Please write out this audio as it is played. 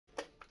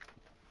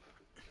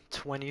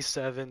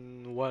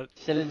27 what?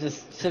 Should have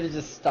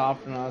just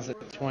stopped when I was at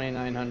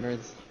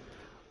 2900s.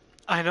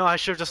 I know, I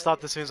should have just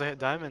stopped as soon as I hit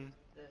diamond.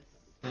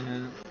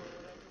 Yeah.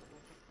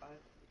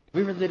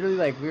 We were literally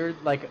like,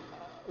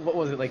 what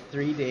was it, like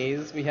 3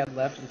 days we had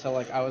left until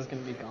like I was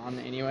gonna be gone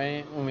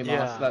anyway when we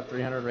lost that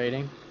 300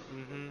 rating.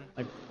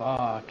 Like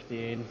fuck,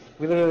 dude.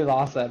 We literally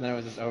lost that and then it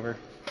was just over.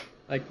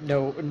 Like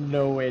no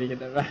way to get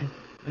that back.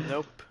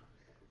 Nope.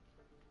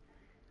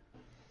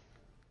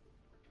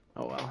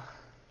 Oh well.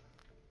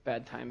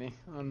 Bad timing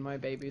on my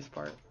baby's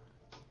part.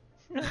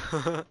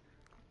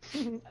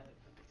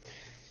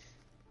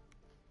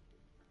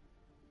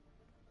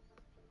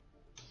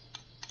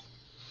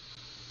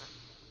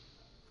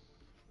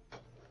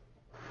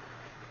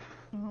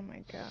 Oh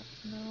my god,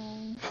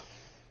 no.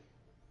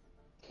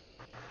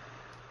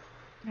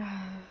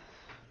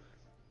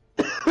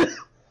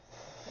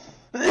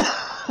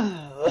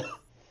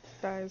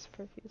 Dies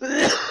profusely.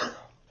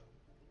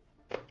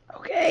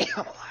 Okay,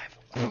 I'm alive.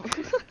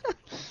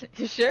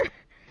 You sure?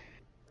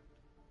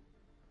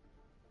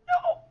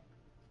 No.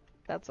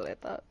 That's what I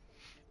thought.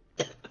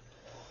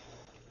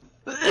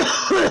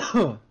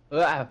 Oh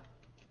god.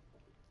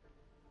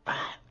 Oh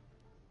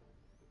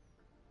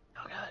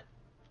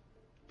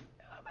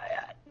my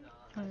god.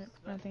 Alright,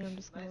 I think I'm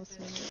just gonna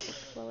listen to music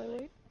while I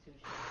wait.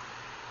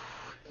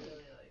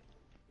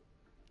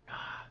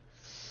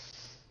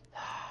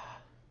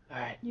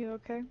 Alright. You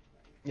okay?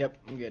 Yep,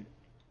 I'm good.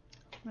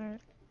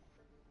 Alright.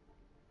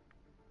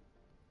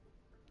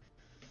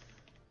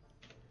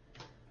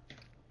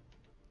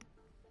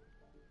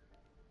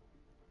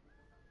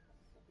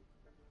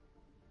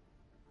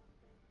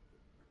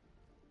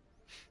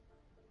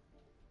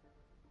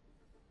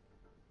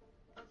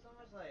 Not so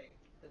much like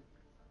the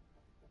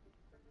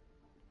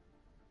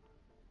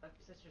my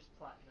sister's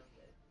platinum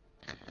did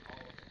all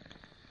of it.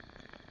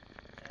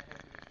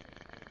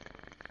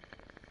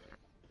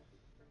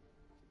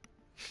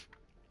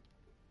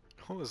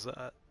 What was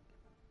that?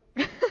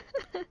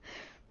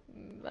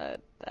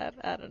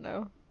 I don't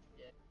know.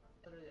 Yeah,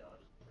 literally all.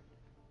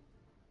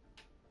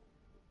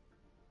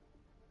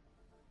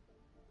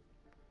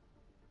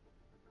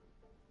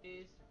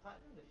 She's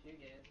platinum a few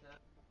games now.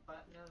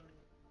 Platinum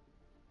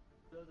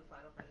go the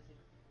Final Fantasy.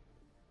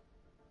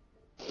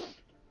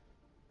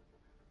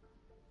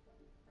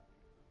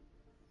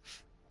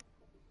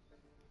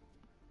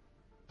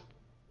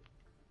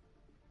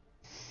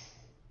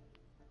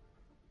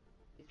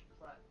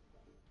 Platinum.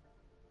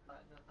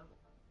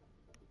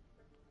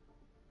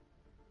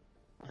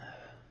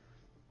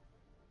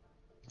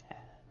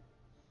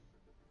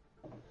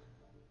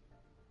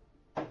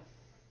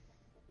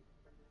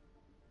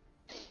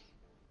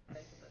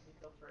 Let me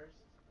go first.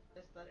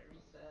 Just let it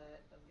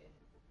reset. Okay.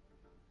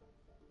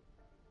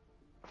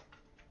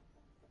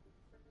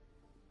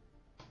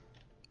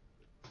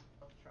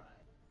 I'll try.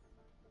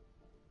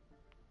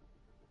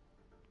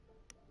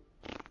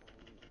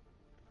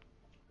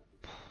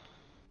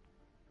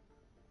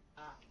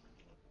 Ah.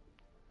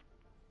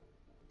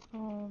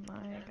 Oh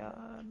my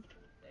god.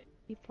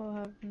 People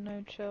have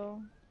no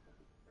chill.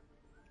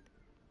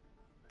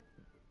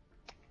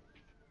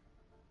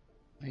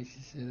 Makes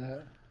you say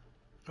that.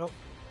 Oh.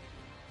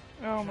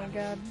 Oh my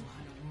god.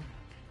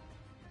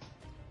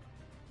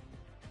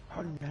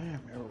 Oh damn,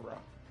 you're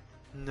rough.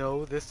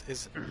 No, this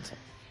isn't. Prepare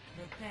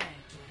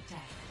to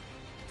attack.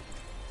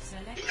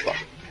 Select.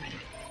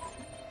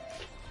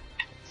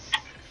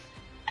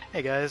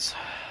 Hey guys.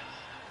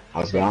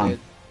 How's it going?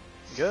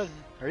 Good.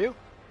 Are you?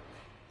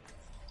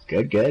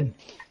 Good.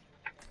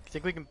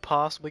 Think we can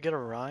possibly get a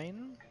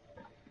Rhine?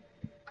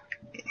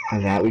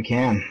 That we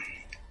can.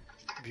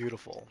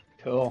 Beautiful.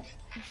 Cool.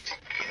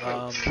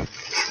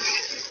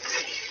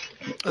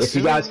 If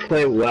you guys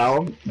play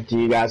well, do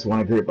you guys want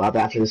to group up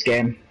after this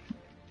game?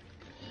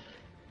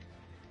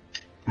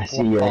 I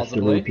see you have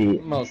to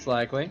repeat. Most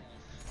likely.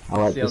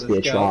 I'll let this be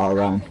a trial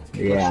run.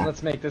 Yeah.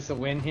 Let's make this a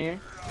win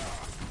here.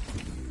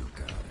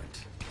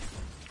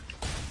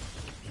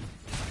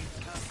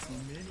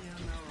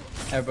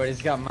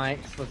 Everybody's got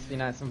mics. Let's be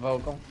nice and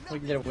vocal. We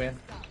can get a win.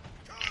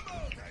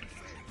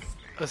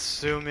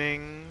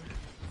 Assuming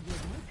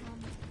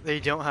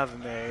they don't have a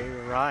May,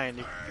 Ryan,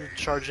 you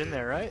charge in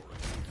there, right?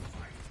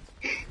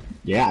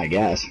 Yeah, I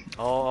guess.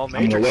 I'll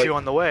Matrix you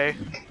on the way.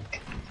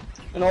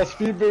 And I'll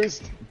speed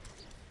boost.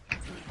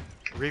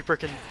 Reaper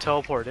can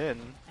teleport in.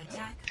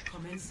 Attack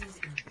commences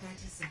in 30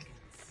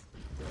 seconds.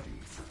 Ready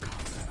for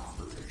combat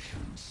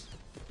operations.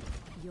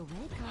 You're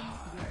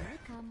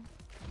welcome.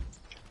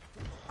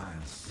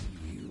 I'll see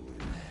you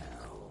in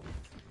hell.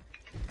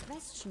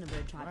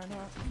 Questionable Why not? You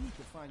need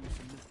to find you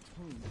some Mr.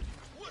 Poon.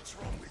 What's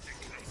wrong with the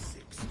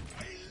classics?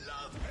 I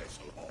love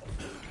Hasselhoff.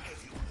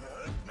 Have you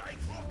heard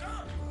Night Walker?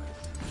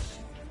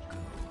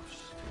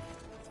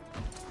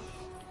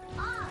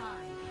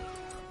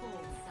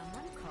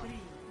 Someone call. 3,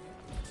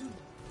 2,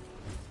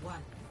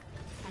 1.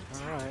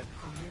 Alright.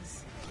 Commence.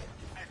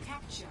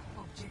 Capture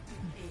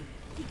objective A.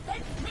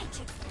 Defense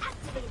matrix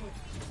activated.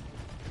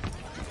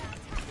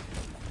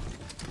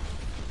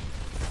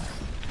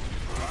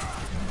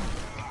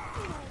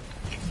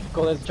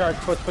 Go, there's a charge.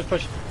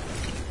 Push.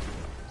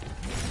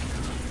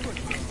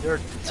 Your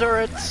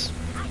turrets.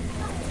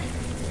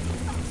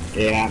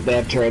 Yeah, they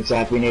have turrets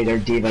up. We need their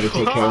D.va to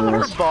take care of Her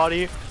this.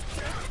 body.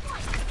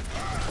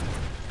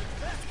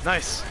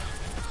 Nice.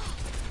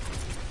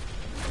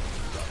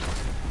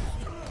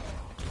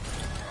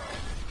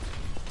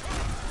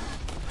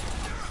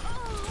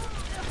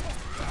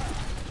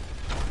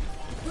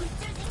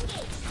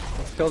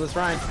 Let's kill this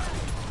Ryan.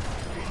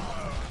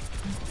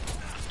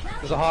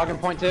 There's a hog in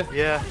point too.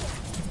 Yeah.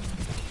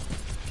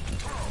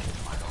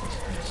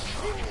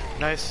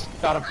 Nice.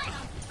 Got him.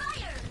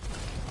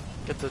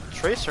 Get the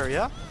tracer,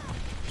 yeah?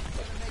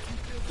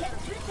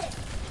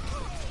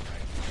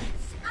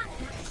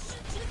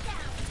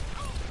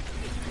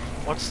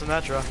 What's the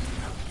Metra?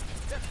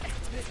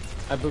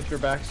 I booped your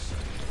back.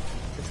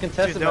 It's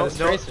contested Dude, by this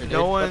tracer, dude.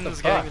 no What the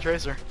one's getting fuck? the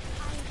tracer.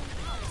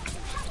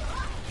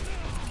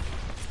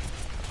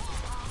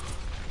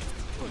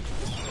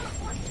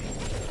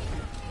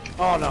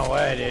 Oh, no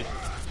way, dude.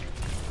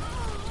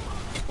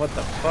 What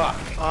the fuck?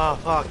 Oh,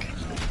 fuck.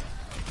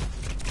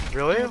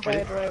 Really? I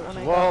died right when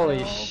I Holy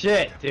got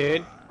shit,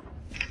 dude.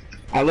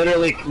 I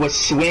literally was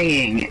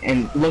swinging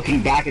and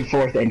looking back and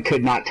forth and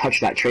could not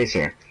touch that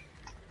tracer.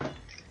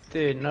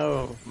 Dude,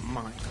 no.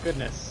 My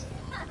goodness.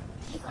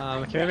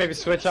 Can we maybe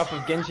switch off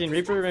of Genji and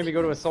Reaper? Maybe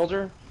go to a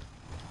soldier?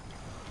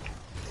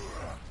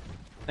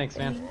 Thanks,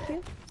 man. Thank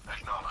you.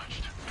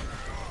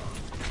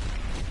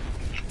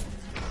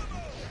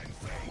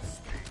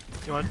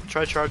 You want to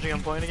try charging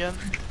on point again?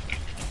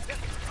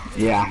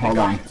 Yeah, hold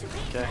on.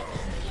 Okay.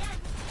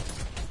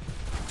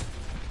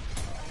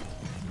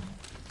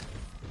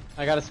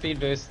 I got a speed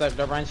boost. That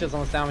Ryan shield's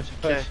almost down. We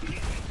should push. Okay.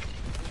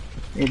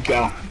 Here you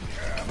go.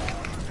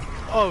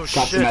 Oh,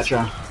 Got shit.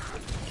 Symmetra.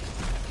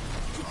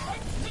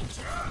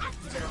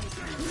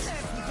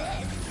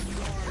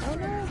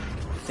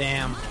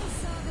 Damn.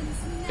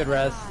 Good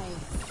res.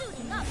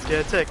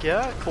 Get a tick,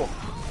 yeah? Cool.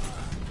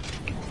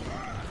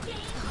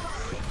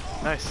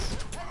 Nice.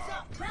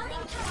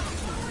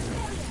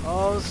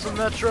 Oh,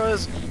 Symmetra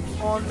is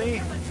on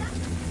me.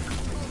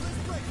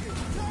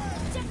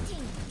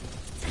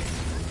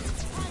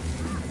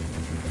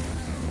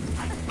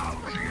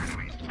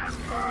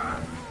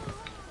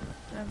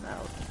 I'm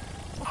out.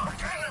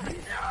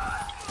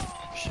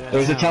 Shit.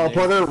 There's a Down,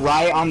 teleporter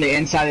right on the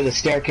inside of the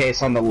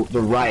staircase on the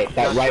right,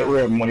 that right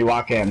room when you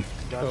walk in.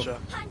 Gotcha.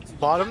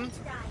 Bottom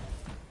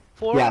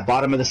floor? Yeah,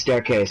 bottom of the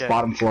staircase, Okay.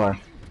 bottom floor.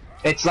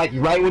 It's like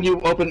right when you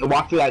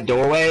walk through that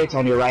doorway, it's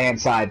on your right hand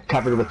side,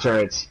 covered with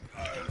turrets.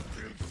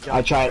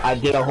 I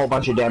did a whole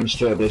bunch of damage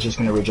to it, but it's just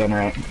gonna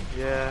regenerate.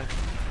 Yeah.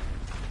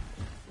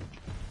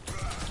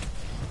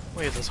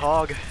 Wait, it's this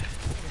hog.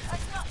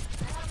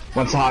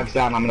 Once the hog's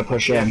down, I'm gonna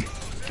push in.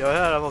 Go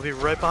ahead, I'm gonna be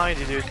right behind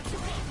you, dude.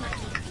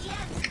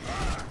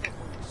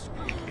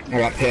 I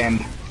got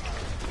pinned.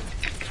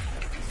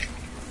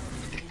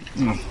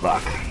 Oh,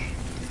 fuck.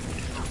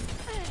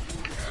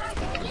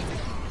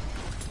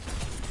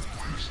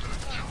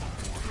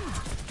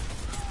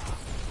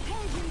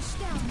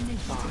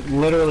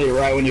 Literally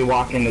right when you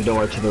walk in the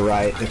door to the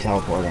right, the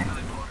teleporter.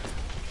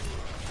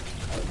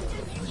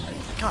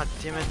 God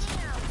damn it.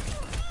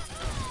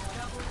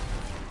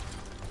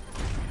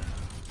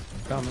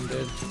 Coming,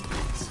 dude.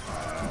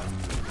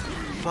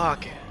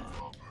 Fuck.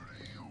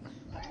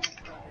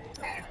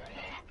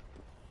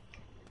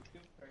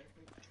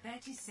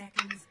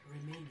 Seconds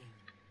remaining.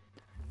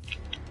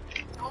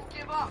 Don't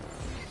give up.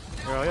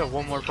 Here, I got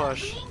one more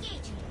push.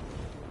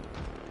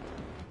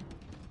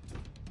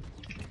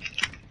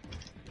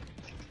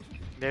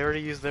 They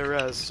already used their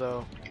res,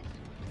 so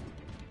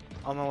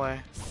on the way.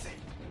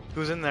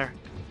 Who's in there?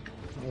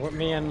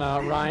 Me and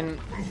Ryan.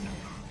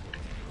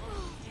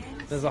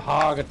 There's a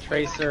hog, a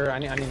tracer. I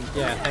need,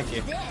 yeah, thank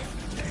you.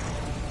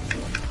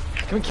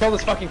 Can we kill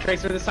this fucking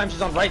tracer? This time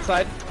she's on right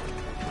side.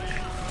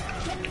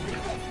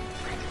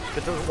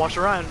 Get to watch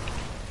around.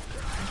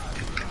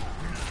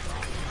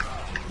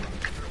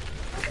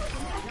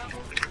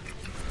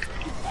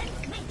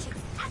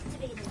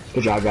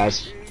 Good job,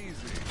 guys.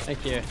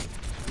 Thank you.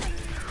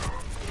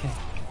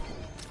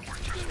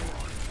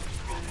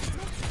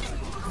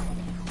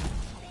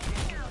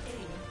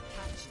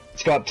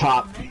 Let's go up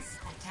top.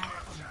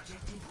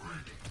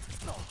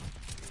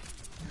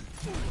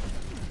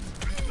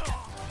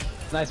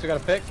 Nice, we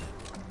got a pick.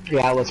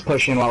 Yeah, let's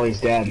push in while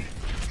he's dead.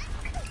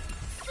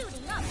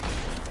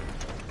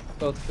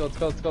 Let's go, let's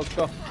go, let's go, let's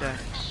go. Okay.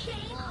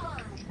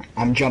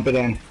 I'm jumping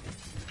in.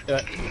 Do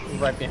it.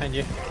 Right behind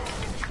you.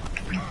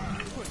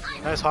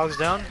 Nice, hogs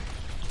down.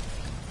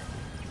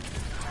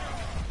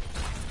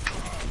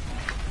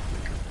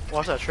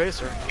 Watch that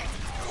tracer.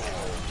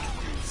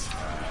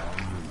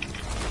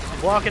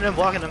 Blocking him,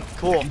 blocking him.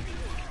 Cool.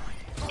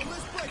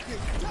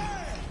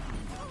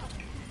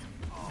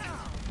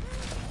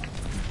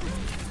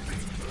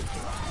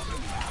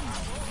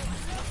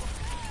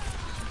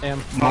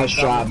 Damn. Nice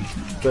job.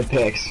 Good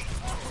picks.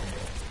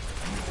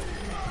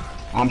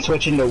 I'm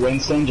switching to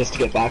Winston just to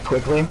get back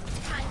quickly.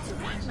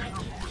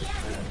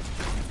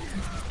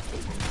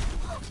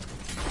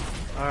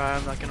 Alright,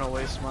 I'm not gonna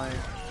waste my...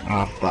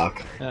 Oh,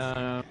 fuck.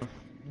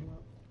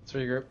 Let's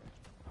regroup.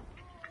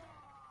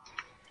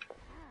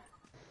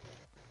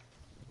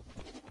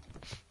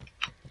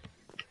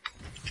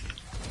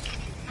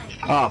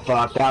 Oh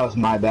fuck, that was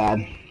my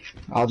bad.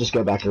 I'll just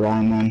go back to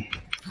Ryan then.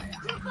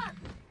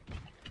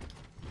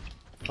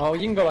 Oh,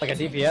 you can go like a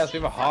DPS. We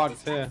have a hog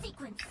too.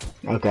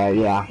 Okay,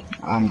 yeah,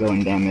 I'm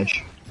going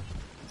damage.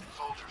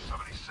 Soldier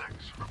 76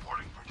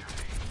 reporting for duty.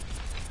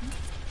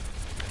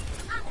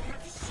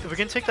 If we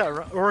can take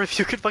that, or if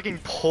you could fucking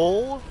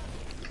pull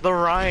the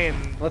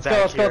Ryan. Let's go,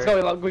 let's go, let's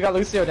go. We got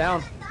Lucio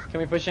down. Can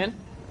we push in?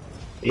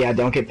 Yeah,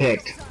 don't get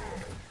picked.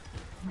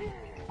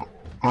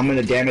 I'm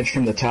gonna damage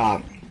from the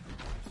top.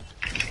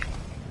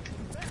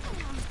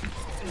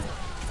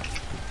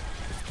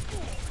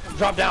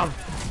 Drop down,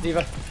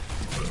 D.va.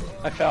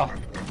 I fell.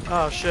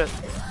 Oh shit.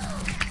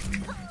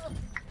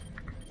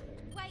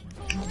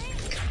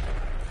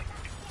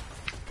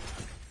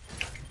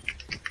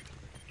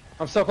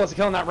 I'm so close to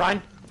killing that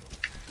Ryan.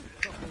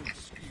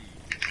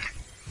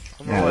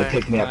 Yeah, they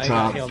picked me up I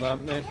top. got healed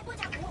up, dude.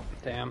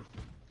 Damn.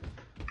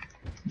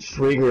 Just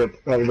regroup.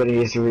 Everybody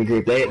needs to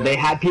regroup. They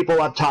had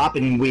people up top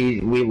and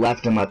we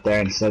left them up there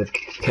instead of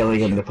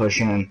killing them to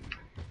push in.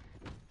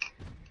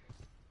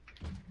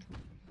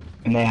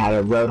 And they had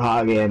a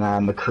Roadhog and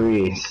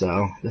McCree,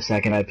 so the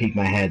second I peeked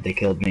my head, they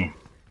killed me.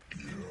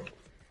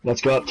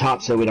 Let's go up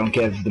top so we don't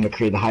give the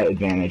McCree the height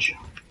advantage.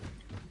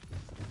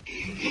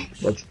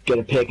 Let's get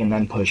a pick and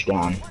then push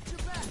down.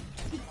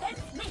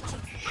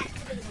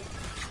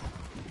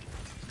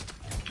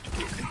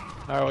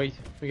 Alright,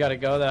 we gotta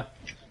go though.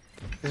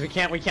 Cause we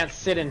can't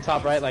sit in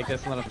top right like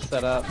this and let them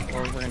set up.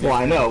 Or we're gonna Well,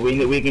 I know,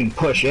 we can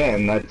push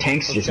in. The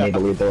tanks just need to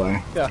lead the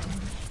way. Yeah.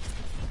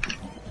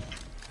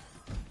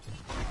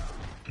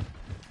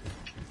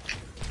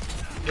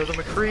 There's a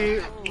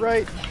McCree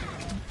right.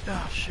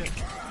 Oh shit.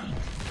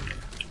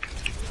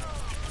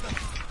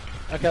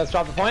 Okay, let's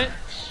drop the point.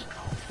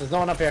 There's no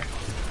one up here.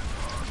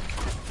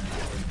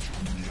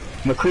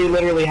 McCree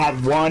literally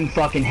had one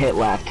fucking hit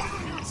left.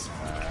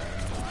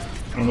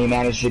 And he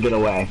managed to get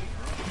away.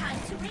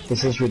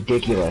 This is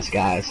ridiculous,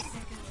 guys.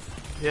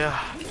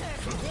 Yeah.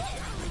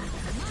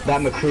 That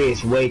McCree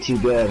is way too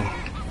good.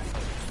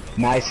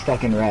 Nice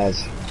fucking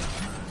res.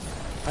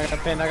 I got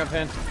pinned, I got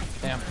pinned.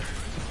 Damn.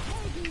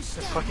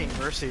 This fucking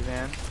Mercy,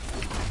 man.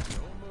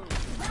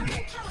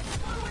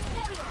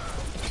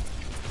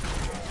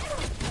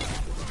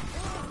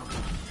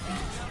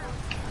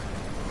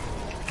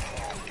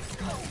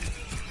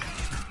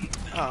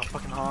 Oh,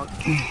 fucking hog.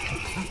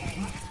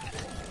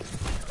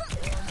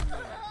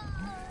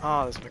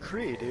 Oh, this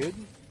McCree, dude.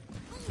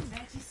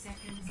 30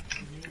 seconds.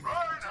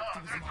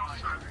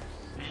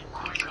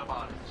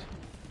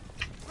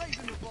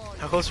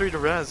 How close are you to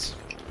res?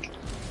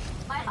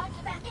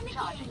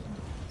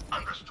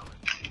 Understood.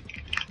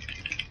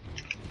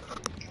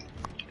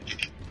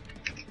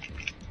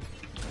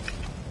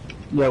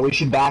 Yeah, we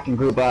should back and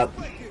group up.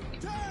 10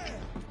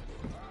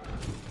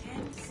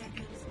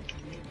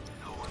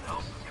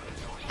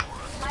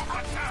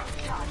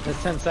 seconds.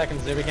 It's 10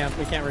 seconds, dude. We can't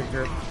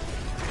regroup.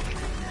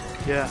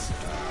 Yeah.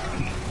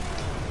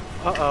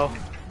 Uh-oh.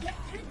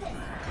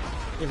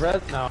 You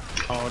res? No.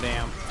 Oh,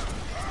 damn.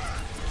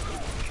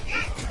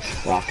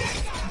 Fuck.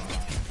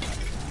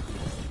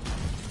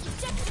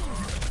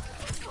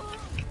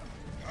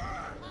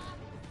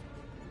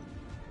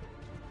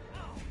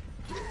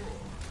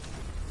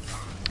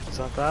 Is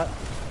that that?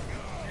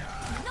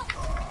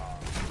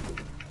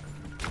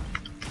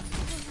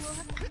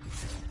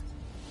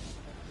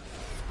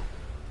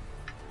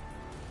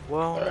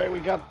 Well, Alright, we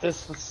got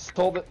this. Let's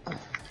hold it.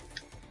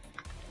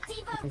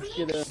 Let's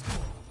get it.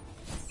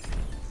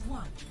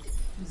 1-0.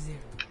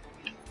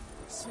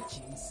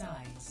 Switching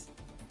sides.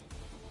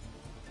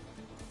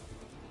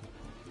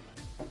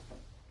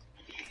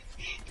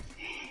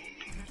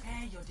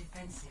 Prepare your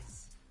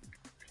defenses.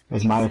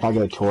 Does it mind if I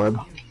go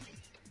Torb?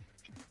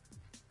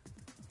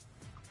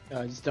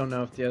 I just don't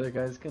know if the other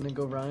guy's gonna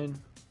go Ryan.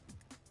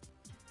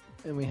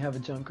 And we have a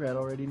Junkrat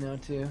already now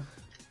too.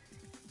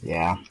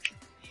 Yeah.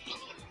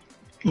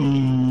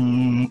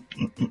 He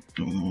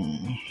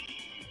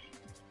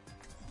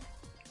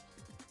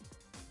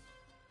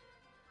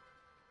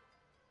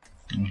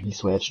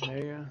switched. There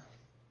you go.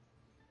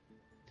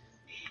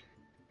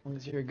 As long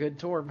as you're a good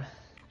Torb.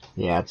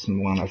 Yeah, it's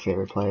one of my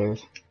favorite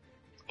players.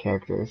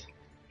 Characters.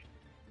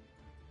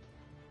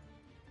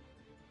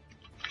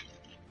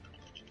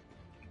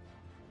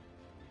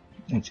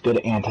 It's good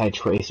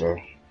anti-tracer.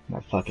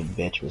 That fucking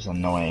bitch was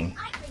annoying.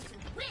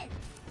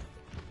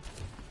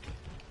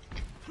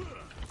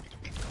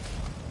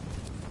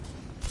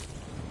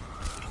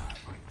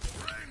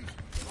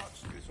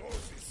 Such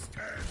resources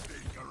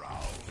standing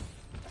around.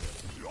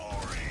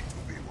 Glory to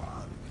be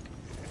won.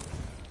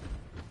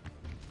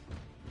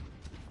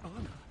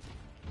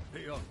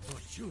 They all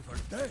thought you were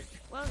dead.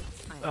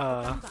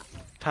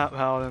 Pat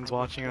Paladin's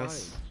watching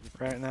us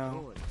right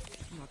now.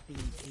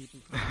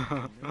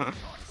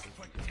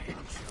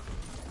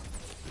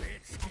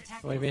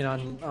 What do you mean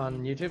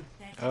on YouTube?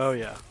 Oh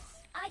yeah.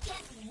 I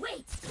can't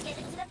wait to get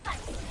into the fight.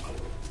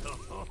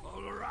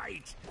 All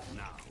right.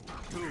 Now,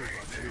 do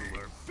what you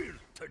were built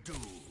to do.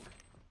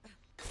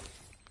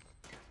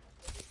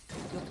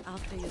 Look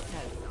after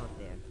yourself out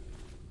there.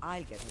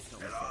 I'll get us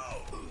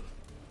home.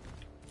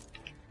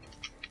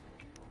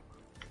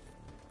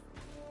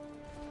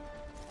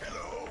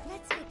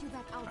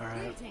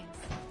 Alright.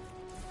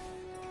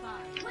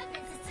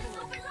 Weapon systems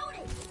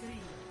overloaded.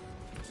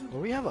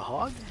 Will we have a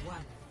hog?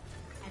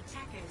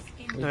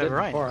 We No, did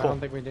Ryan, before, I cool. don't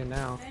think we do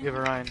now. You have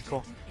a Ryan,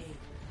 cool.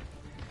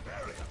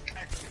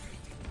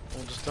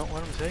 Well, just don't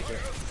let him take it.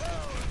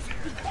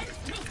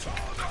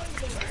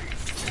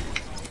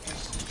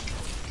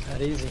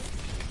 That easy.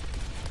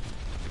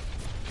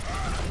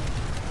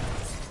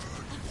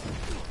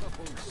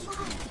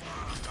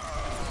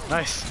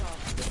 Nice.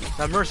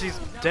 That Mercy's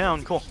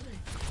down, cool.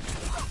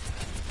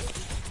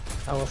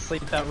 I will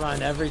sleep that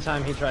run every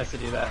time he tries to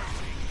do that.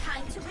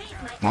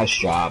 Nice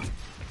job.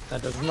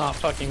 That does not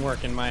fucking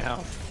work in my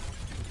house.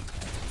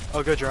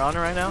 Oh good, you're on it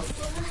right now?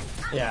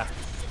 Yeah.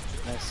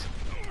 Nice.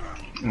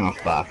 Oh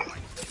fuck.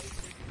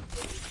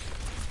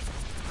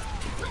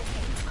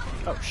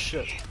 Oh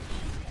shit.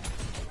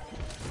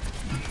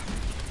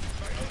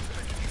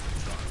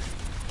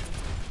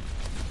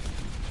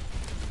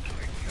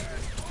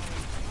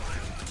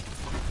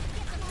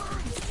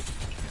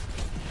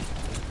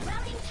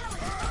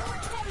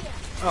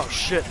 Oh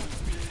shit.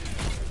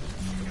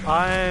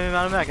 I'm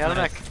out of mech, out of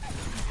mech.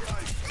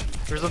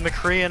 There's a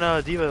McCree and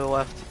a d.va to the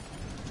left.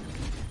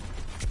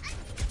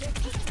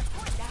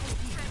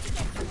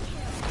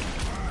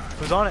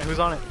 Who's on it? Who's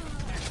on it?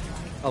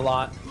 A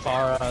lot.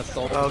 Pharah,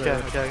 Soldier. Oh,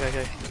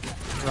 okay.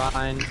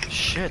 Ryan.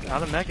 Shit,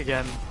 out of mech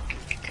again.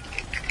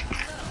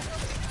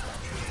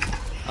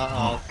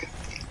 Uh-oh.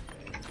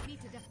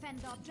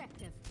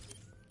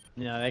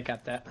 Yeah, they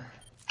got that. My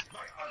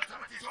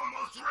ultimate is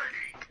almost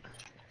ready.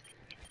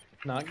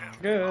 Not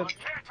good.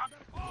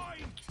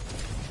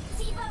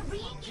 D.va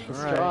re-engaged. Let's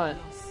Alright. try it.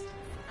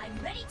 I'm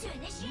ready to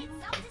initiate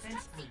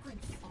self-destruct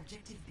sequence.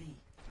 Objective B.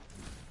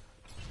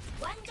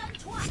 One done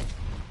twice.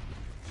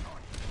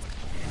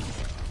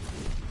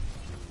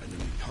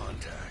 Enemy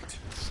contact.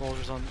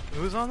 Soldier's on.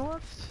 Who's on the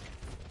left?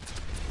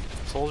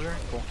 Soldier?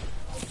 Cool.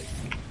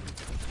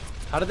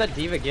 How did that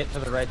D.va get to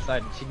the right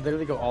side? Did she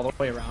literally go all the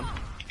way around?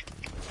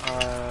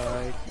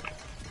 I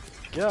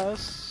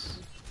guess.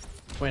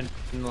 When,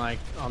 like,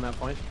 on that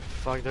point?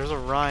 Fuck, there's a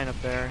Ryan up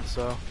there,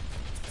 so.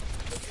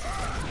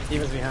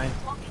 D.va's behind.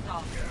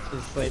 She's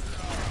asleep.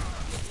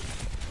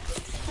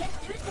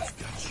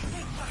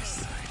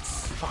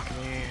 Fuck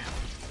me.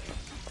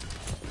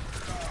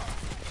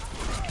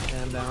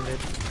 Yeah, I'm down, dude.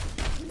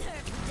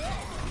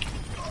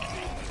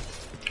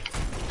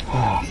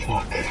 Oh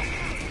fuck.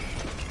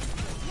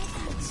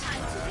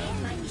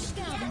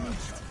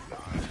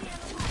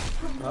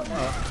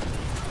 Uh-oh.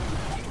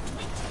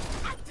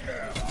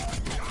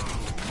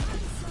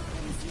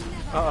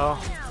 Uh-oh.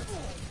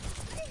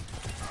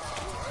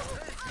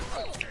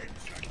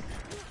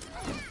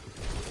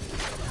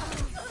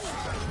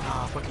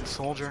 Ah, fucking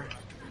soldier.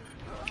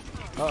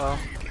 Uh-oh.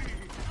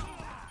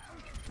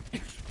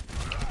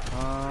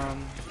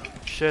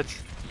 Shit.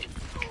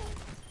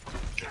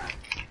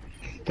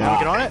 Did you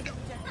get on it?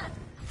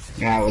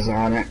 Yeah, I was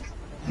on it,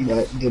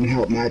 but didn't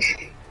help much.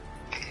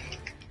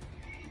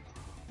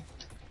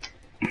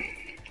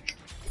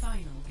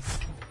 Finals.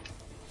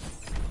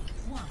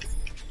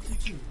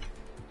 1-2.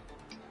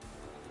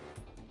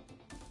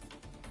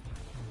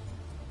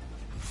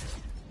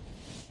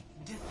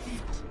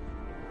 Defeat.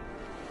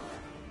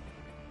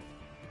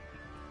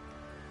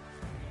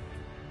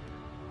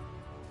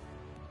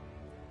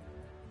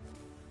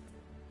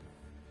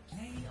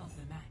 Play of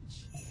the match.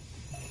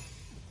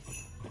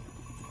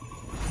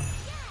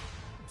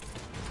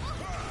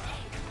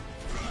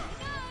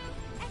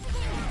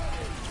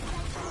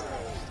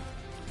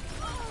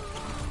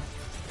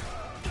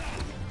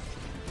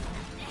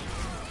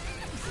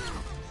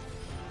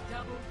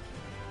 Double.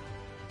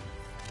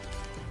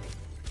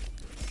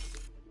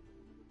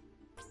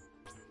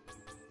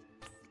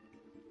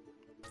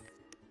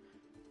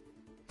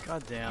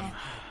 God damn.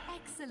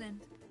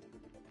 Excellent.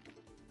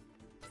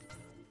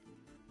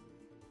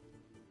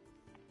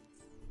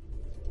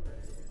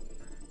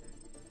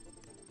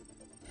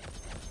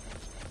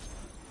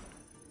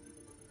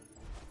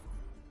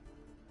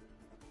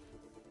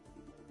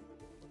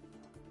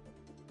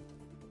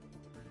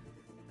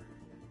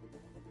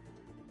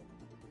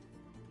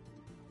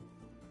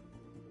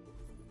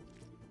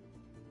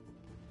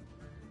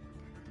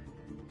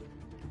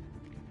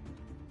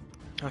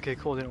 Okay,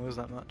 cool, didn't lose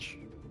that much.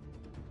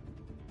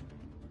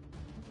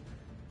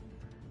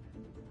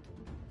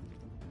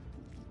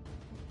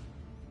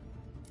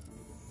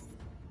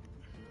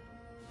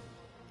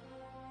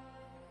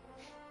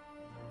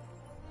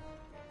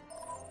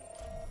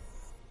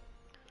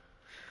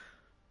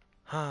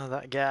 Ah,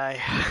 that guy.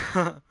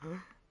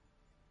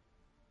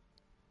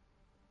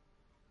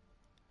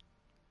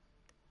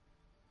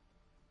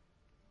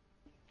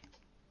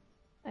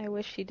 I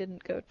wish he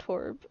didn't go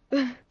Torb.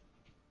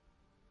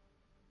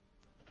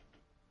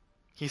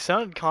 He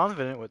sounded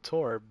confident with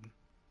Torb.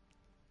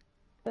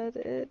 But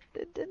it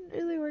didn't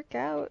really work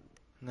out.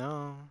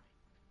 No.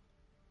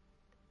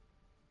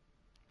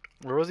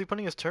 Where was he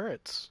putting his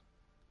turrets?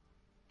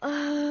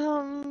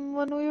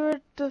 When we were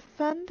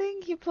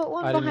defending, he put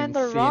one I didn't behind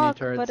even the see any rock,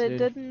 turrets, but it dude.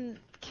 didn't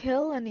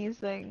kill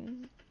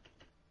anything.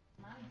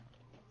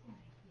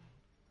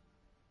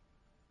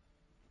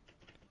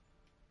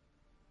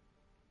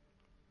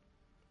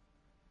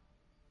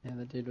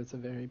 the dude was a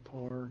very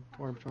poor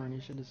Torbjorn.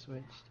 He should have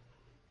switched.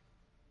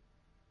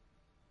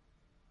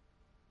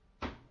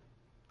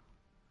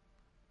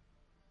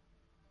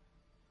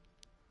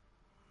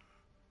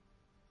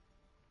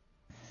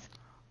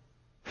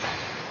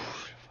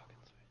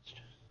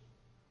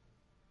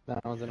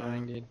 That was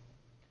annoying, dude.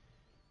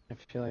 I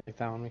feel like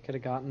that one we could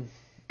have gotten.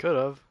 Could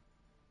have.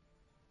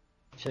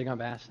 Should have gone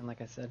Bastion,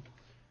 like I said.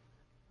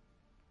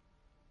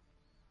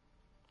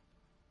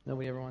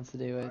 Nobody ever wants to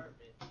do it.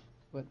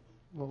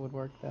 What would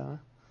work though?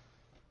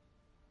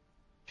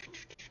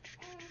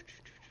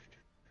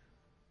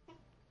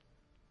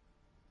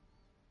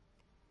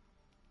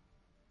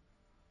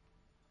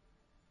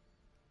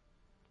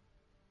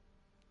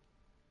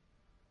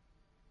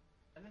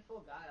 I'm in full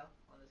guile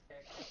on this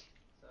character,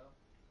 so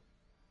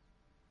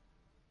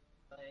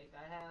like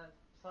I have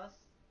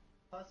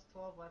plus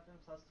 12 weapon,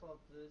 plus 12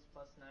 blues,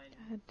 plus 9.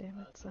 God damn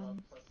it, 12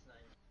 son. plus 9.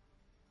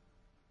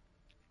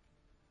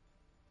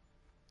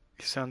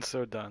 You sound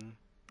so done.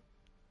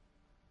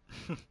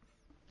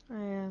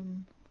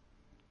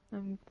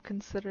 I'm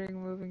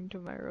considering moving to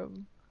my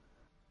room.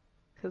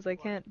 Because I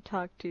can't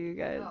talk to you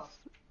guys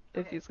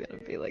if he's gonna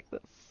be like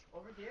this.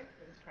 Over here,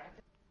 it is cracked.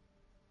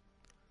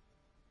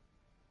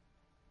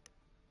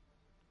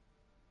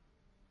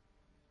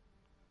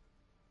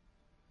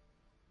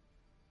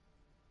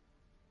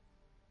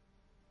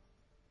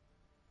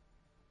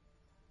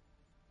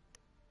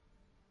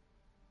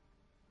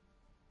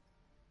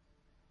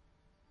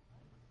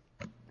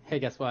 Hey,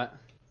 guess what?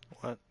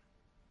 What?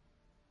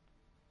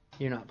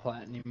 You're not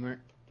plat anymore.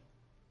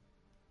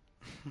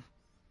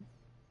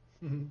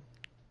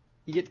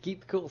 You get to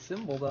keep the cool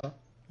symbol though.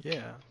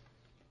 Yeah.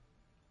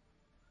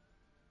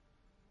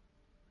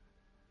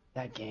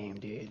 That game,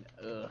 dude.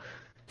 Ugh.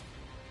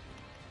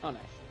 Oh,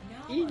 nice.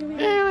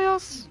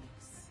 Helios!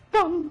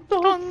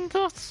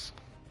 Gontos!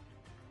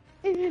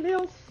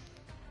 Helios!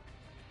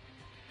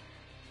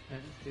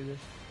 Alright, let's do this.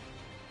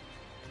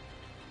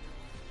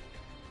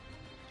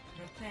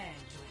 Prepare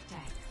to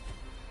attack.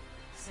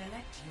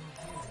 Select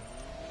your hero.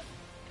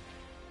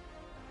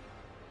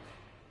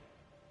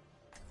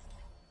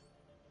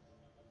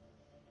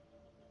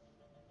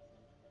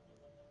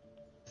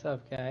 What's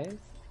up, guys?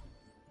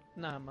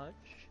 Not much.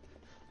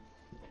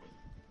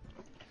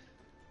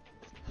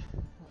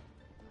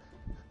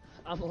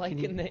 I'm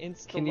liking the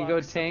insta. Can you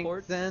go tank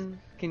then?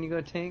 Can you go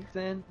tank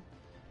then?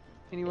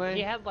 Anyway?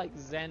 He had like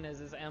Zen as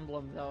his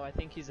emblem though. I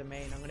think he's a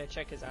main. I'm gonna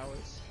check his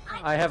hours.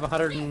 I have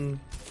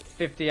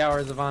 150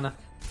 hours of Ana.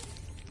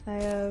 I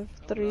have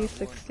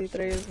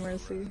 363 as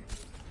Mercy.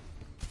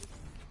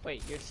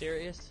 Wait, you're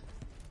serious?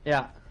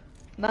 Yeah.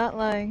 Not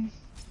lying.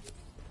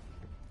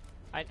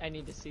 I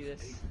need to see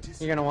this.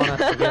 You're gonna want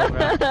us to get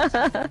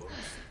bro.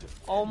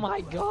 Oh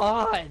my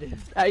god!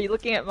 Are you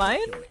looking at mine?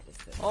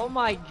 Oh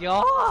my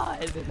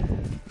god!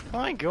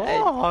 My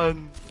god!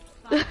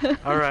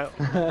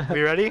 Alright,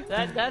 we ready?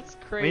 That's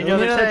crazy. We need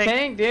another another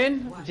tank.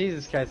 tank, dude!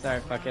 Jesus Christ,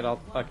 alright, fuck it, I'll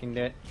fucking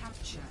do it.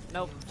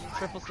 Nope,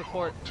 triple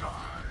support.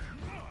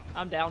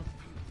 I'm down.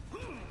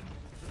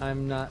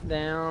 I'm not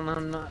down,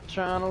 I'm not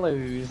trying to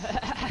lose.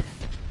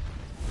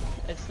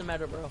 It's the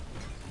meta, bro.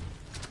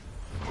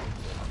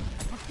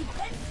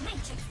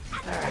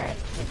 Alright,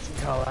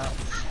 let's call out.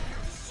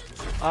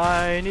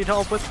 I need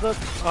help with the.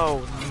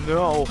 Oh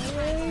no!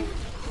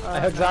 I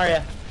hooked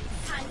Zarya.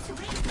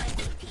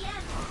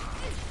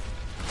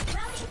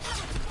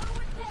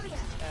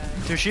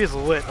 Dude, she is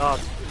lit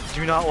up.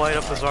 Do not light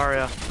up the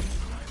Zarya.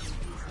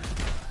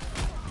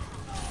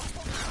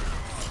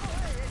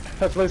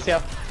 Hook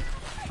Lucio.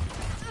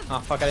 Oh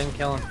fuck, I didn't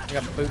kill him. I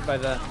got booped by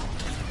the...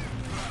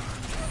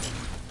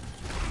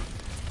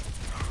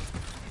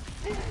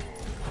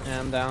 Yeah,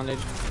 I'm down, dude.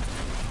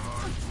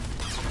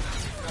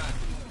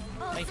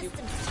 Thank you.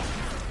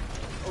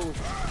 Oh,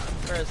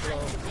 Farrah's low.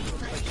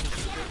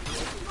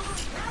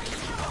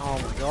 Oh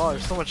my god,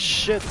 there's so much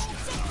shit.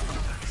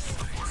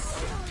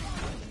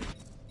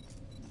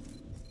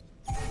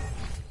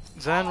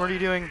 Zen, what are you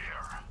doing?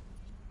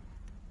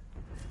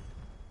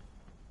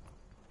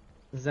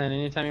 Zen,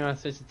 anytime you want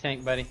to switch to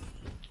tank, buddy.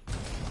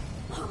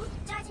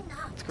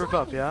 Let's group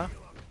up, yeah?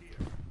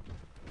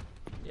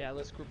 Yeah,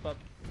 let's group up.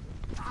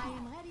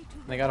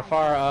 They got a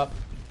far up.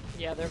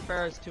 Yeah, their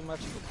Farrah is too much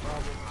of a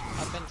problem.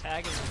 I've been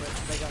tagging them, but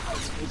they got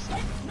this new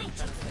stuff. I'm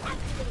trying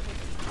to take.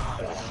 Oh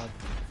my god.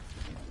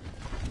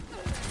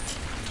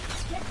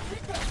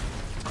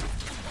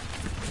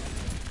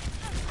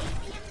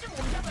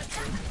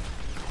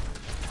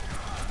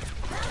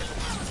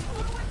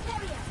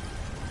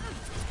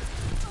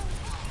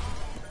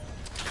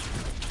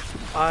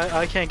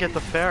 I can't get the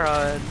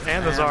Farah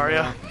and the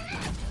Zarya.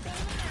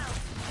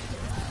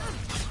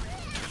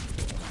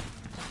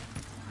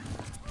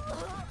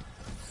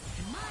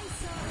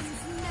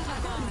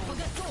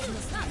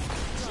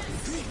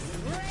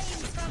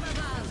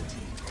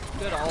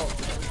 Good ult.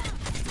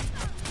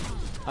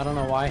 I don't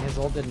know why his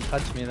ult didn't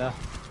touch me though.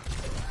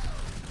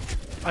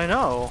 I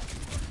know.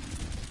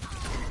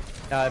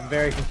 I'm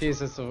very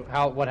confused as to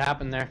what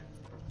happened there.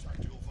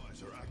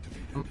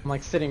 I'm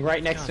like sitting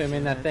right next to him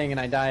in that thing and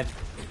I died.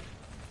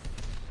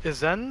 Is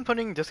Zen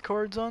putting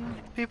discords on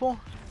people?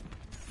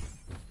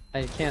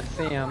 I can't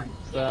see him,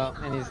 so,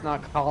 and he's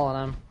not calling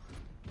him.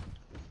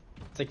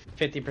 It's like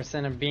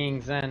 50% of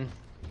being Zen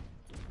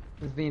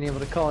is being able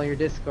to call your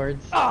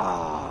discords.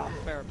 Ah,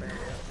 fair.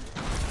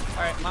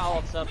 Alright, my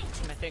ult's up,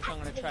 and I think I'm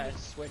gonna try a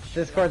switch.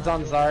 Discord's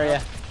on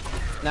Zarya.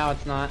 Now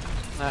it's not.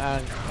 I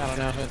don't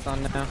know who it's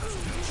on now.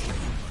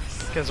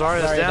 Okay,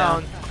 Zarya's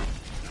down.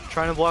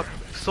 Trying to block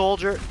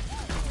Soldier.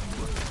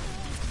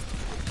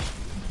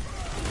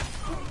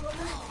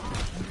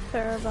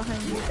 Sarah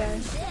behind you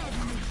guys.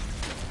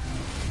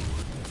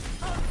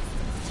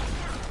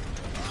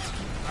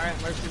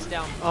 Alright, Mercy's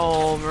down.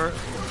 Oh,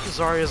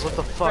 Zarya's lit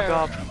the fuck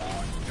up.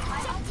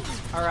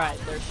 Alright,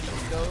 there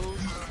she goes.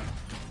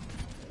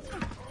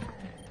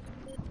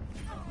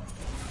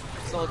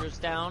 Soldier's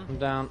down. I'm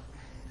down.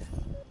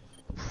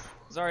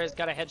 Zarya's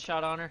got a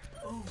headshot on her.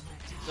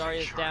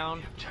 Zarya's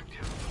down.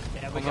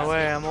 Yeah, we I'm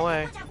away, I'm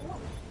away.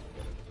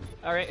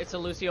 Alright, it's a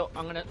Lucio.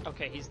 I'm gonna.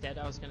 Okay, he's dead.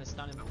 I was gonna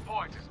stun him. The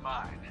point is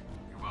mine.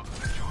 You're welcome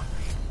to join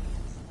me.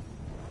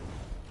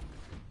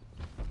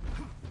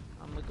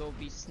 I'm gonna go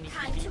be sneaky.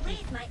 Time to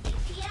raise my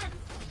APM.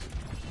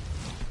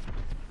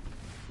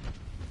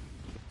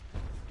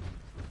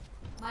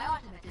 My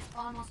ultimate is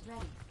almost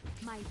ready.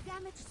 My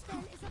damage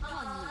spell is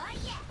upon you.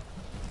 Yeah.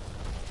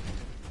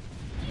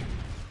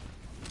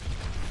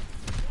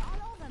 They're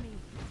all over me.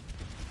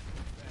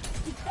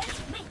 Defense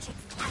matrix.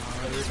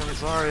 Here comes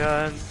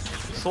Zarya and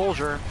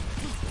Soldier.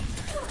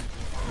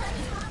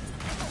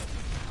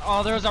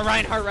 Oh, there was a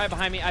Reinhardt right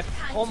behind me. I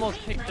almost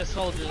picked the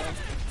Soldier though.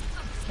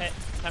 Okay,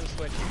 time to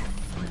switch.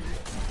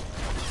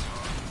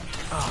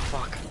 Oh,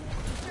 fuck.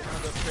 I'm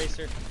gonna go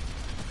Tracer. I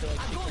feel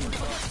like she can work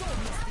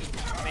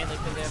well. Mainly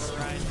because they have a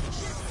Rein.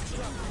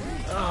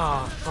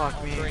 Oh, fuck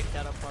I'll me. break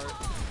that apart.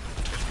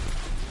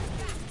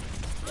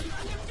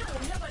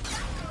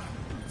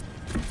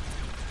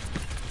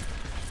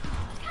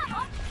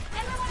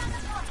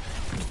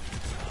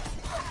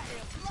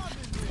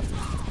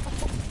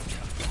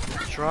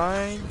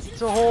 Trying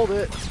to hold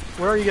it.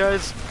 Where are you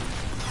guys?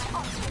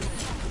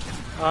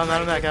 Oh, I'm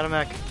out of mech, out of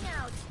mech.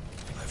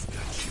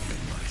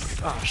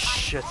 Oh,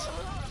 shit.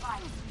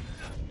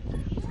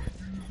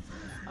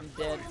 I'm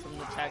dead from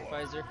the attack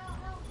visor.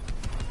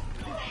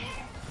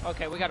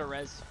 Okay, we got a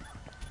res.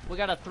 We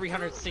got a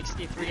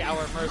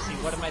 363-hour Mercy.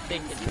 What am I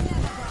thinking?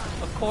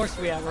 Of course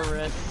we have a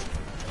res.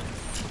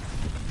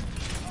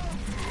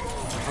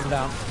 I'm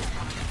down.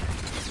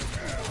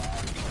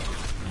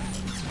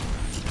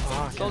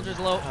 Soldier's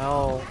low.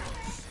 Hell.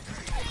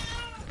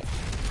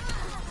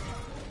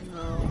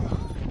 No.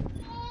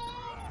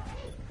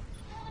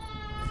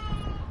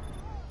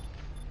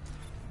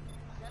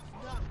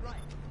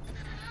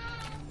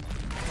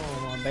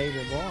 Oh, my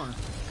baby boy.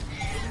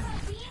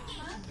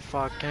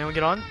 Fuck, can anyone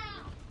get on?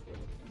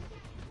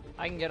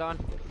 I can get on.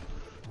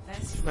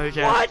 No, you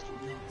can't. What?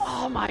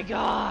 Oh my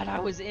god, I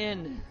was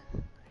in.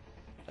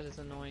 That is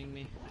annoying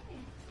me.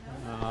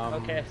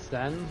 Okay.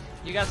 Then?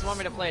 You guys want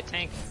me to play a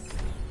tank?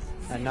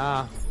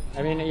 Nah.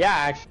 I mean, yeah,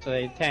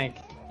 actually, tank.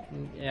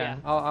 Yeah,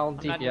 I'll I'm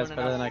not DPS doing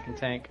better than enough. I can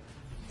tank.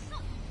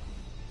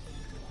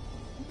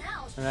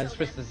 And I just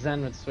wish the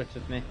Zen would switch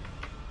with me.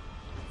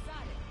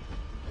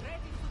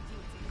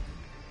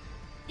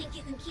 Think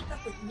you can keep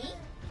up with me?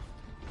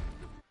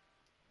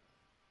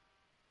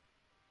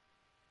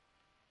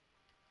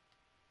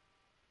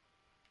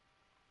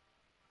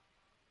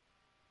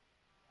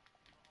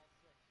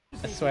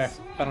 I swear, if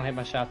I don't hit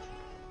my shots.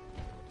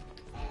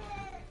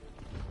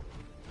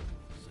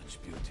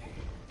 Such beauty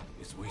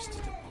is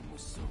wasted upon the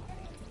soul.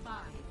 5,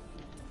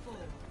 4,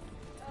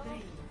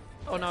 3.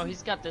 Oh no,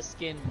 he's got the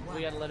skin.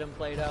 We gotta let him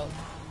play it out.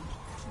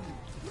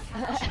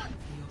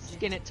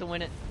 Skin it to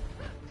win it.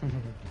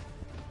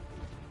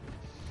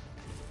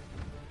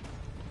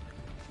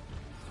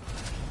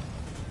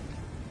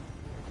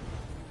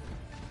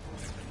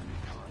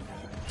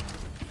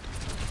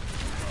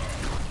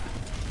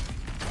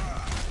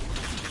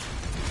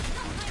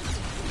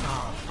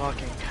 Oh,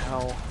 fucking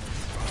hell.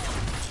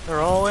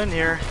 They're all in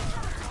here.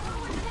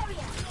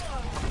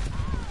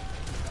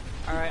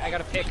 Alright, I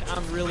gotta pick.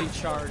 I'm really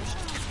charged.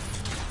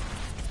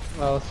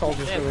 Well, the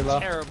soldier's They have really low.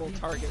 terrible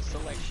target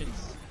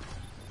selections.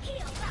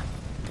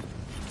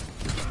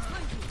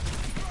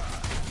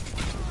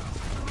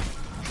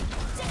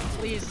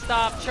 Please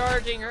stop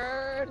charging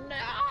her!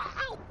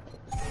 No!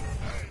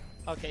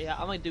 Okay, yeah,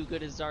 I'm gonna do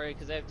good as Zarya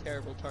because I have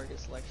terrible target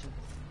selection.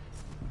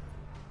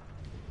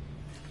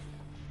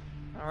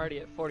 I'm already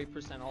at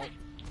 40% ult.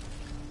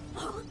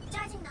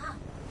 짜증나.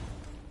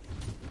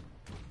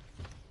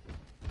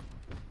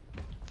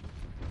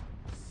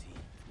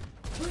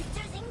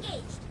 Boosters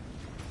engaged.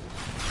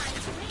 Time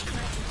to raise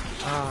my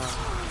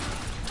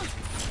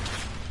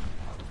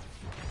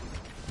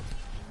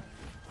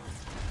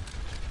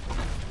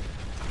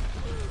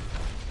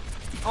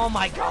Oh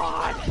my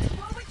god!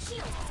 forward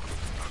shield.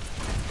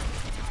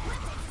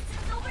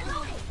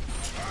 Overloading.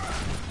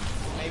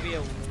 Maybe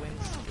a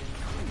Winston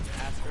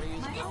after I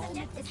use My my ult.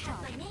 objective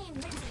has my name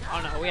written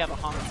Oh no, we have a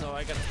Hanzo,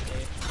 I gotta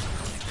stay.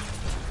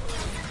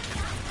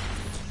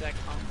 Exact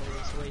combo.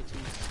 It's way too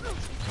spicy.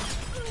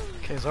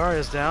 Okay,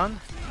 Zarya's down.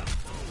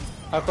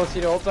 How close are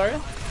you to ult, Zarya?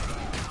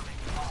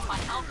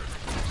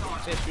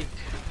 50.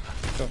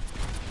 Cool.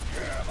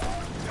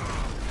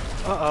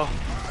 Uh-oh.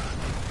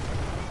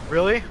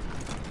 Really?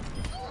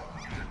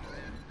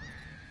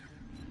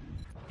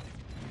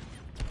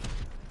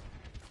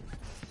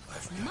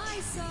 My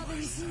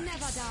servants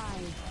never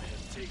die.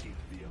 Taking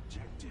the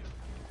objective.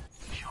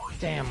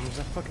 Damn, was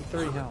that fucking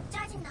 30 health.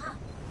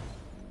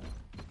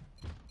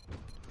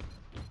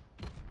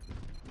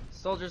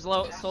 Soldiers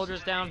low,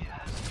 soldiers down.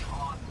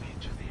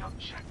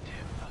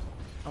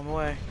 I'm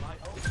away.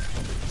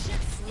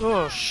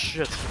 Oh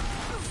shit.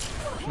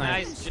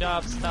 Nice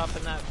job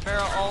stopping that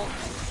Pharaoh ult.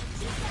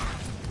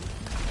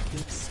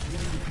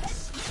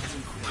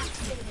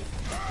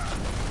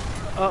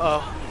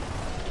 Uh-oh.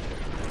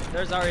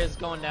 There's Zarya's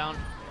going down.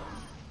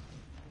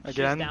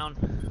 Again? She's down.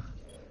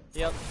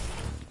 Yep.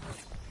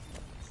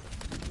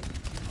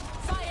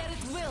 Fire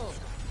at will.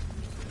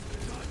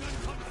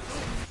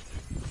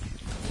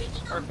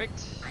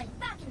 Perfect. I'm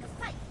back in the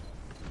fight.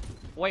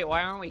 Wait,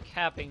 why aren't we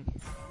capping?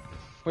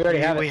 We already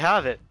have it. We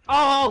have it.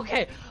 Oh,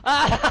 okay.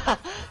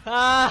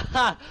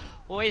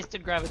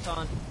 Wasted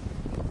graviton.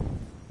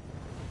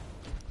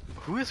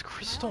 Who is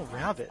Crystal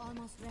Rabbit?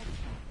 Almost ready.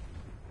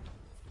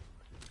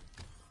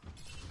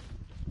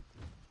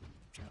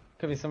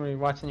 Could be somebody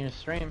watching your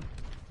stream.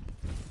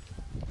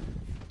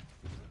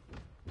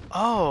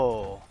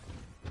 Oh.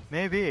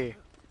 Maybe.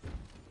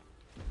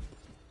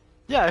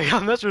 Yeah, I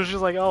got a message. She's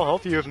like, I'll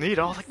help you if need.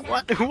 I was like,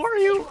 what? Who are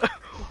you?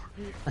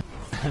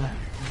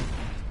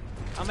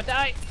 I'ma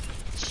die.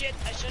 Shit,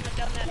 I shouldn't have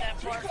done that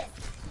far.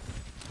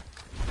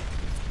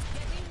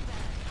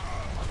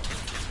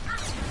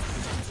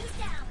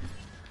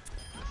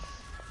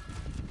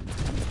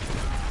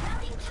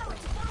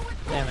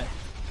 Damn it.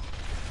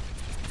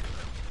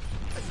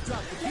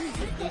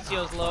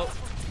 Lucio's low.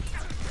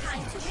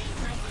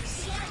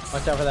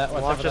 Watch out for that. Watch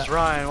out Watch for this that.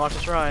 Ryan. Watch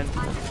this Ryan.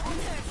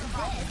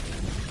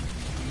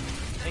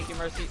 Thank you,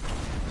 Mercy.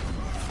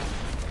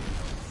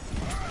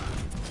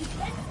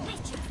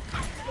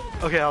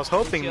 Okay, I was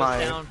hoping Lucio's my.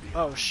 down.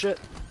 Oh shit.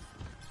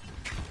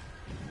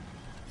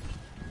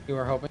 You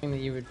were hoping that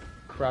you would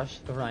crush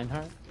the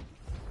Reinhardt?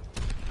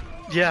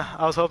 Yeah,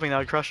 I was hoping that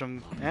would crush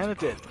him, and it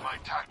did. My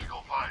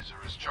tactical visor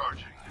is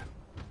charging.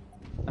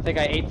 I think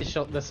I ate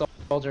the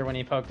soldier when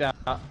he poked out.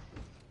 I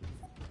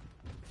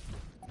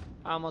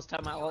almost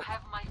had my ult.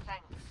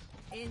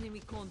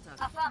 Enemy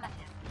contact.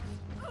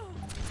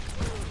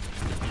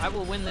 I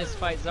will win this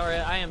fight,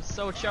 Zarya. I am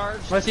so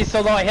charged. Mercy's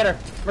so low, I hit her.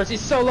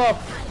 Mercy's so low.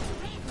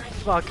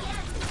 Fuck.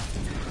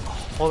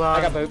 Hold on.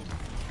 I got booped.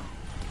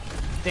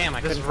 Damn,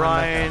 I This couldn't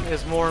find that Ryan guy.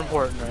 is more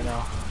important right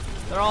now.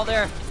 They're all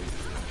there.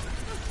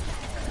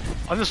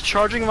 I'm just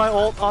charging my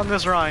ult on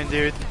this Ryan,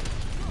 dude.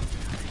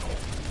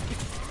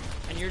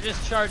 And you're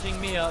just charging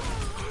me up,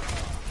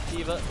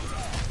 d.va.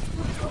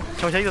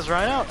 Can we take this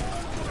Ryan out?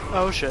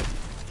 Oh shit.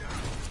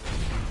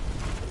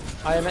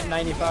 I am at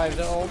 95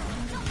 to ult.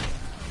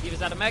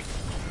 d.va's out of mech.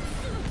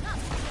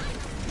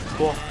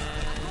 Cool.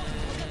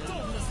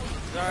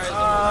 Zarya's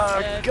almost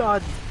dead.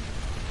 God.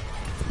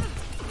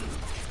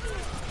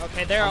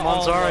 Okay, they're I'm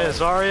all on Zarya. low.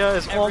 Zarya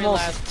is Every last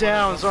almost one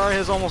down. of them. Zarya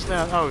is almost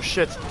down. Oh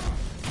shit.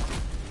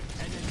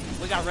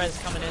 We got res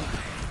coming in.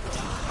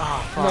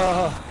 Ah,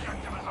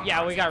 fuck.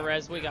 Yeah, we got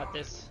res. We got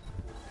this.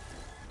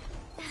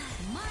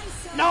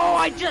 No,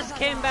 I just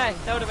came back.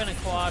 That would have been a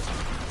quad.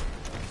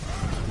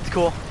 It's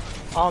cool.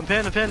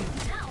 Pin, a pin.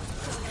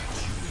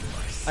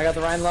 I got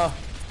the Ryan low.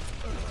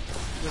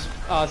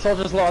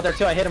 Soldier's low out there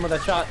too. I hit him with a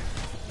shot.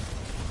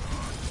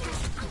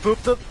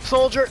 Boop the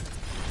soldier.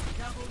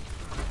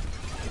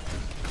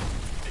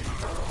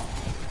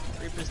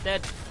 Reaper's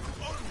dead.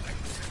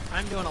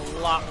 I'm doing a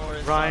lot more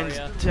as Ryan's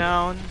Zarya.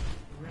 down.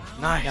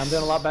 Nice. Yeah, I'm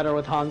doing a lot better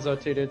with Hanzo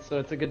too, dude. So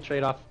it's a good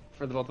trade-off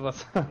for the both of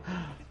us.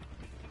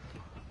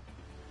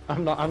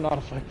 I'm not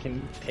a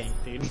fucking tank,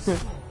 dude.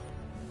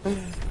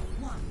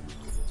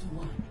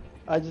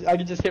 I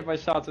can just hit my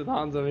shots with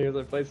Hanzo because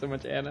I play so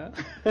much Ana.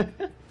 Game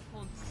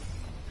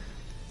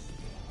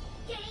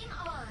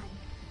on.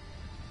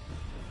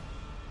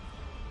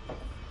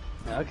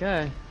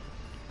 Okay.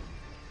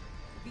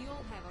 We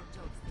all have our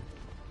jobs.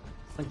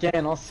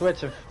 Again, I'll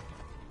switch if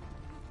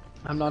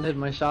I'm not hitting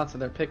my shots, so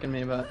they're picking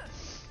me, but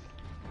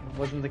it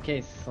wasn't the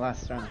case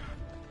last round.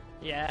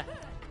 Yeah.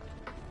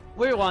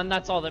 We won.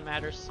 That's all that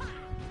matters.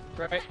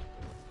 Right?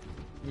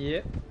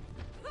 Yep.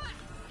 5,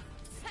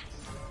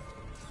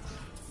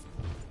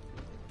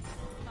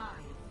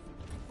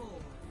 4,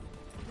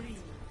 3,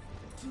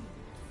 2,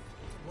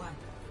 1.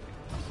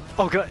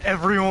 Oh god,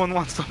 everyone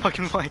wants to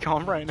fucking play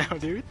calm right now,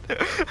 dude.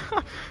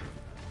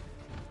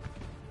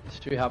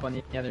 Should we hop on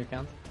the other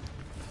account?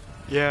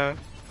 Yeah.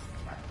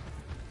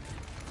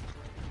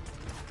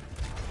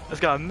 I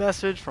just got a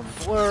message from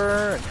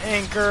Blur and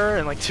Anchor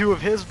and like 2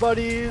 of his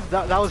buddies.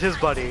 That was his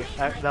buddy.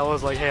 That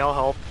was like, hey, I'll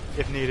help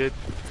if needed.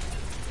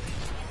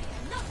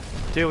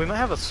 Dude, we might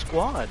have a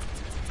squad.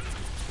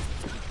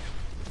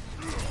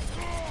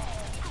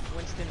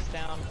 Winston's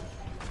down.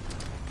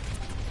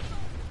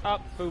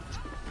 Up, pooped.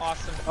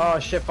 Awesome. Oh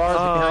shit, Far's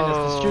behind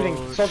us. He's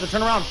shooting. Soldier,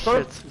 turn around.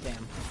 Throw.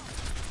 Damn.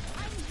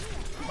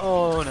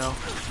 Oh no.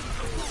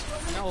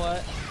 You know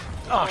what?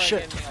 Oh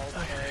shit.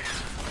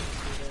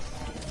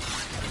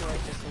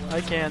 I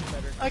can't.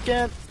 I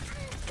can't.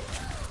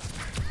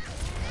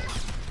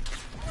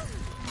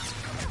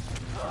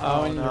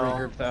 Oh, and no.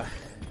 regroup though.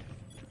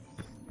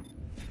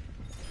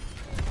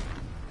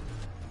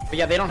 But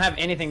yeah, they don't have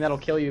anything that'll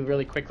kill you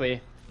really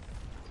quickly.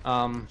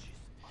 Except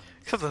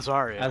the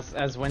Zarya.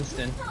 As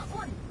Winston.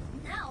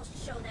 Now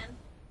show them.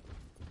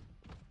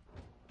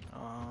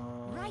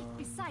 Right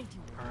beside you.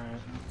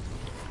 Alright.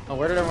 Oh,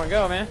 where did everyone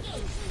go, man?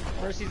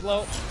 Mercy's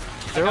low.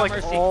 They're like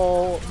Mercy.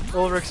 all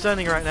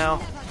overextending right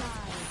now.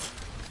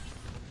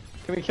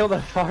 Can we kill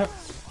the Far?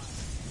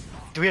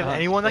 Do we have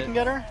anyone that can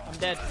get her? I'm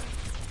dead.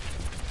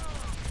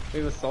 We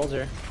have a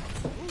soldier.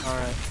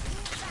 Alright.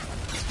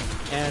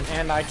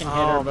 And I can hit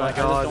Oh her, but my I just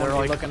God, don't they're want to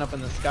like- be looking up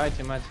in the sky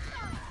too much.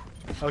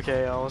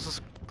 Okay, let's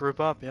just group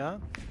up, yeah?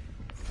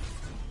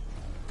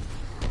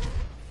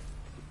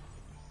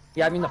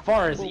 Yeah, I mean the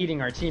Far is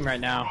eating our team right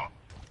now.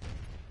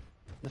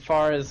 The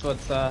Far is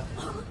what's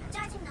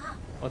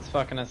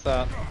fucking us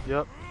up.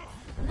 Yep.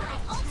 My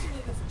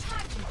ultimate is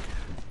charging.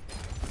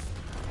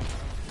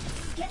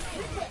 Get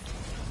with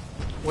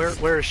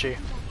it. Where is she?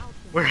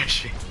 Where is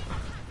she?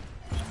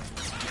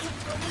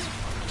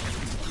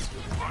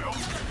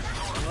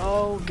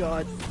 Oh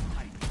god.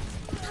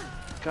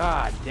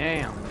 God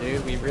damn,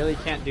 dude, we really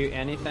can't do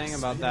anything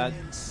about that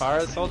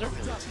Far soldier?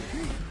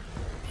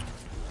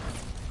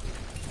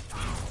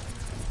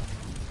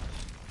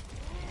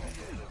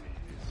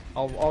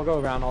 I'll go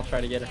around, I'll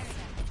try to get her.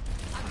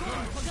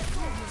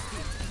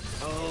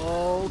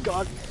 Oh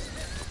god.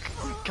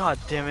 God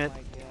damn it.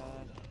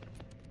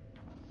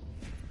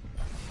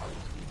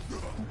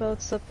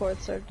 Both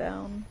supports are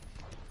down.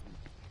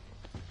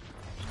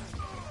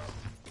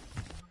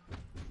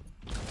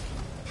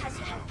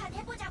 다시 한판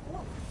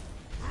해보자고.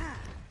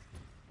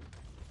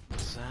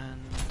 Zen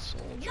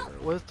soldier.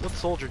 What's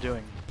soldier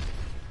doing?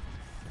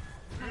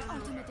 My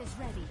ultimate is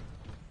ready.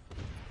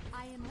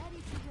 I am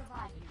ready to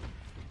revive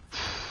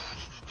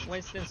you.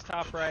 Winston's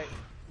top right.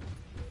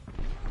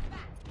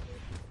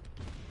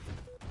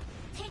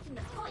 Taking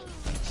the point.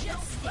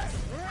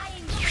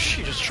 Justice.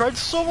 She just tried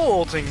solo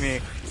ulting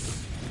me.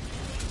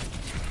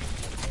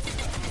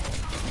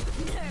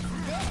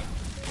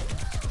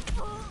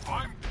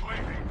 I'm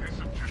claiming this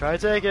objective. Try to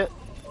take it.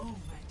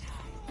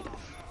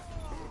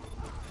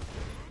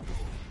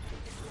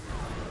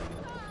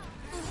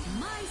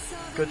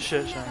 Good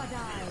shit, Shine.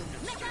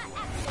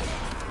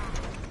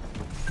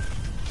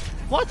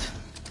 What?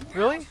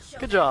 Really?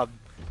 Good job.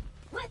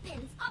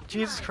 Weapons up.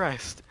 Jesus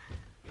Christ.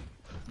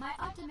 My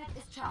ultimate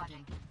is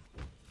charging.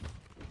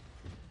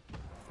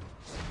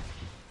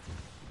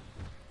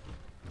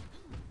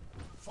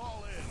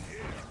 Fall in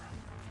here.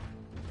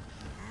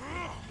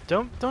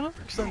 Don't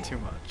overextend too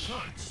much.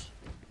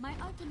 My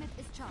ultimate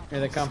is charging. Here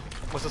they come.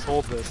 Let's just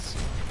hold this.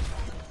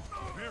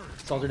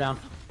 Soldier down.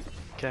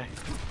 Okay.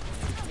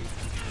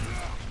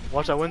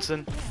 Watch out,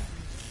 Winston.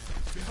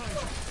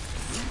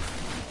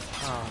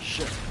 Oh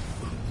shit.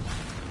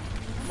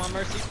 Come on,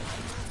 Mercy.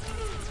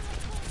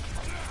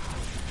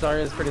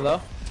 Zarya is pretty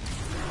low.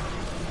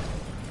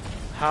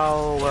 How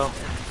low?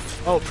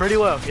 Oh, pretty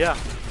low, yeah.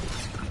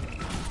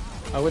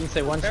 I wouldn't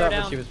say one Bear shot,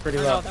 down. but she was pretty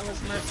Oh, low. no, that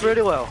was Mercy.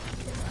 Pretty low.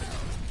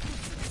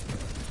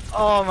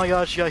 Oh my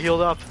god, she got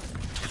healed up.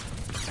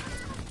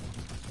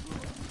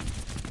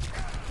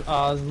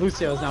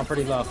 Lucio is now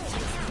pretty low.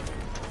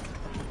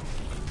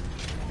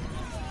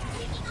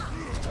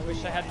 I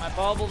wish I had my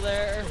bubble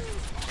there.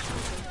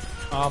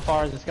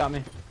 Far just got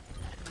me.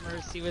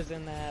 Mercy was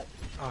in that.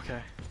 Okay.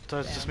 So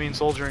it's just me and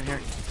soldier in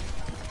here.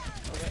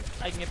 Okay,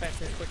 I can get back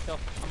there quick though.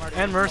 I'm already.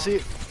 And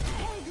Mercy.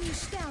 Oh,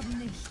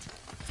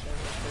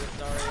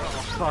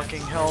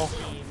 Fucking hell.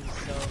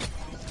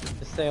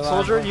 Just stay alive.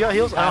 Soldier, bro. you got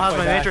heals? I don't have my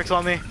Halfway back. matrix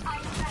on me.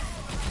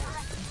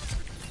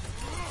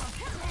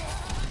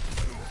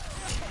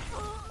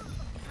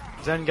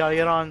 Zen gotta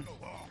get on.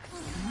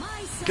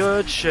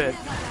 Good shit.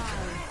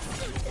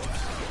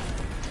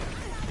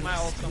 My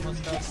ult's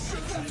almost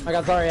up. I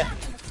got Zarya.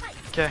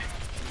 Okay.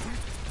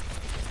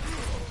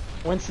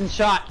 Winston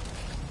shot.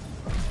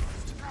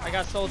 I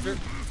got soldier.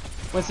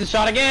 Winston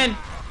shot again.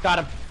 Got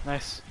him.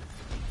 Nice.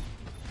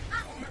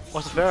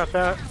 What's the Farrah?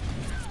 Farrah?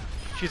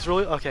 She's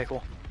really okay.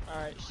 Cool.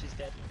 Alright, she's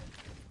dead.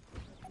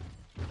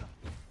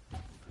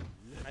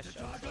 Nice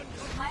shot.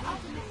 My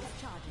ultimate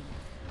is charging.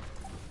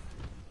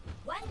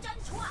 완전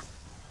좋아.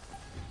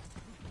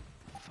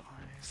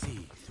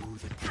 See through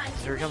the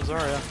Here comes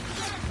Zarya.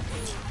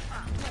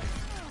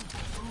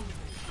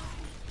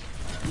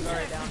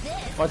 Sorry, down.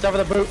 Watch out for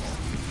the boot.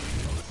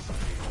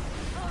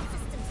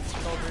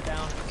 Soldier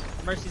down.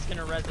 Mercy's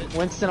gonna res it.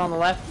 Winston on the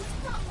left.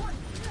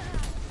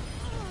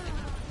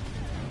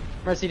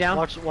 Mercy down.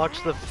 Watch the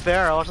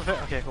Farrah. Watch the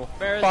Farrah. Okay, cool.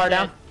 Farrah's Far dead.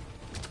 down.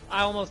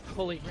 I almost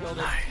fully killed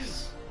it.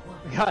 Nice.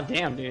 God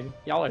damn, dude.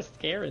 Y'all are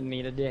scaring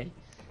me today.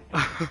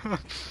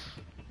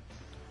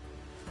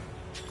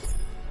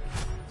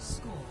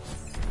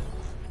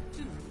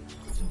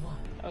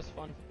 That was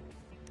fun.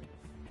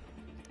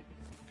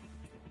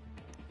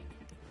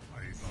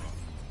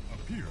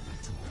 Now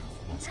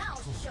I'll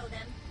show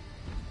them.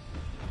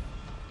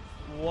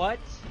 What?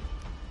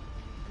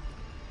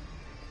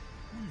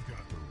 We've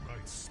got the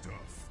right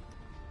stuff.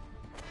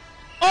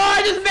 Oh,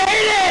 I just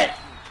made it!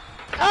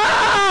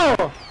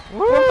 Oh!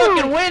 We're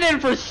fucking winning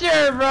for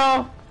sure,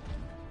 bro.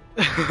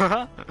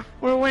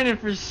 We're winning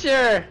for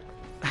sure.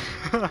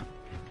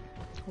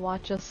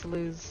 Watch us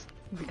lose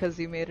because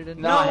you made it in.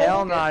 No,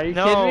 hell no. Are you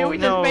kidding me? We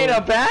just made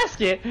a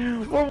basket.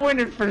 We're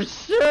winning for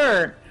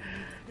sure.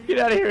 Get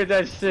out of here with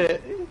that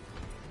shit.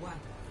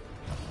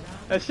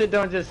 That shit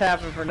don't just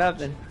happen for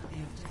nothing.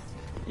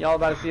 Y'all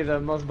about to see the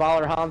most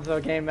baller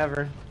Hanzo game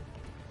ever.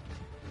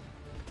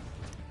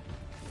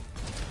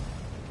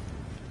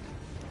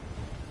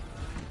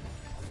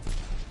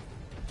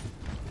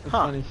 That's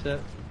funny shit.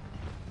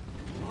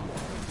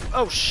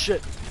 Oh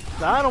shit.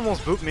 That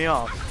almost booped me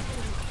off.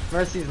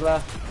 Mercy's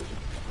left.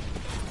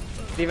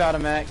 D.va out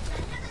of mech.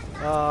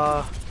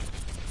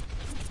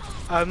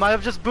 I might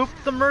have just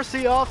booped the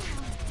Mercy off.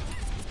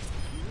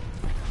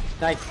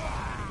 Nice.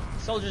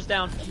 Soldiers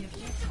down.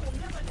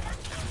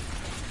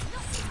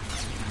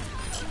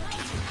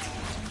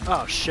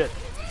 Oh shit.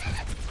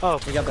 Oh,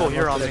 We got cool, the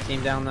you're most on of me. the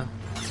team down though.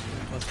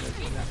 Most of the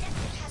team down.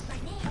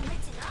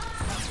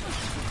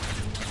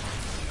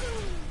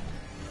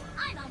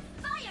 I'm on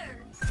fire.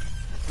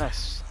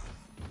 Nice.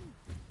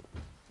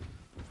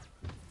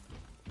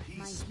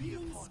 My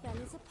healing spell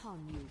is upon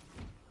you.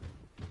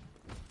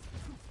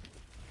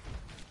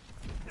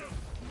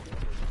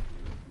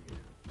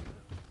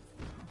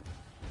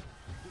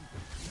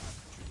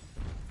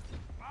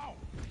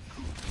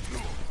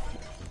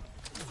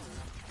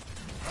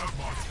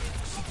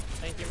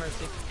 Thank you,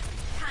 Mercy.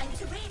 Time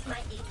to raise my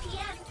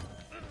APM.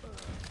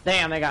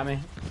 Damn, they got me.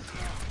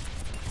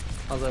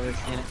 I was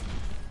overseeing it.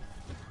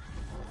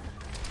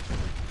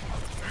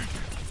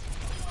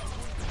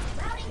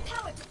 Routing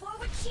power to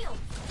forward shield.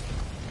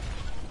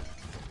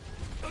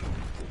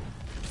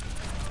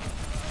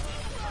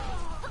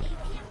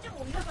 APM 좀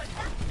올려볼까?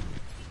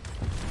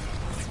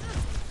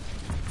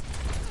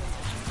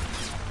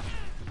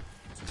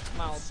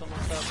 Wow,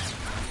 someone's up.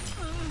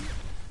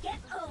 Get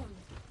owned.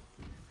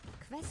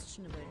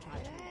 Questionable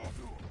title.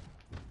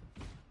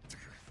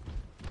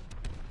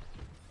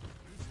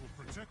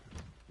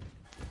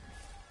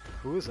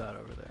 Who is that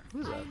over there?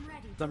 Who is that?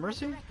 Is that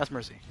Mercy? That's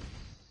Mercy.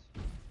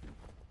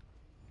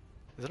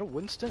 Is it a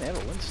Winston? They have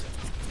a Winston.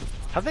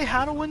 Have they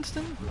had a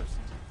Winston?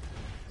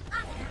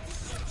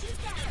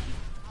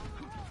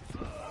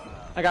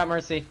 I got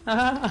Mercy.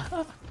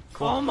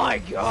 Cool. Oh my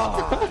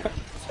god!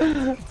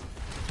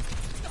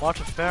 Watch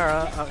a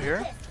Pharah out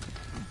here.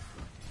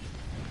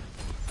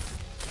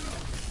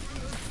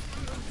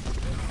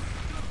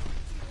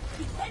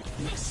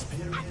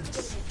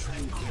 Experience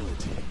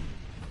tranquility.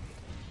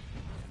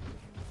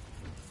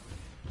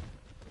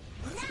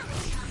 Now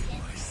we're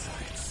talking.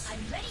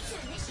 I'm ready to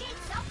initiate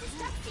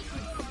self-destruct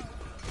sequence.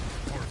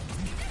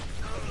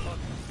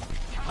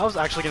 I was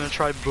actually gonna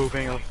try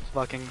booping a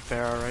fucking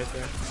Pharah right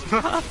there.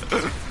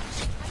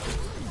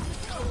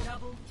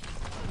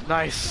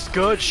 Nice,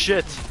 good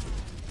shit.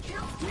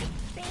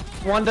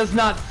 One does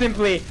not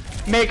simply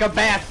make a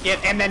basket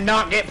and then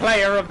not get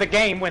player of the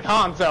game with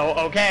Hanzo,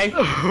 okay?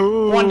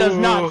 Ooh. One does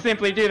not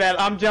simply do that.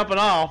 I'm jumping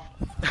off.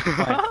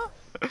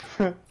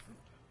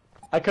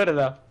 I could have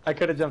though. I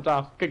could have jumped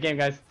off. Good game,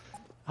 guys.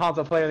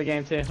 Hanzo player of the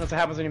game too. That's what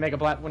happens when you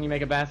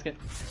make a basket.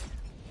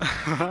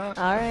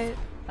 Alright,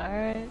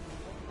 alright.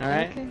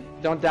 Alright? Okay.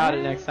 Don't doubt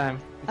it next time.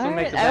 If someone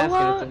makes a I basket,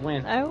 won't. it's a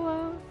win. I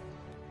won't.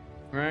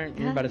 Alright?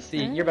 You're Yeah, about to see.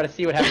 alright. You're about to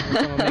see what happens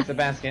when someone makes a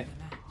basket.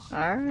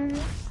 Alright.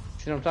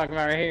 See what I'm talking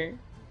about right here?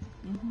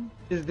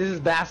 This is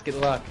basket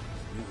luck.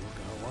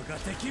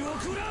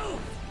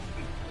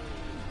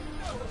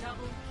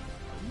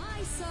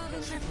 My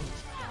servant.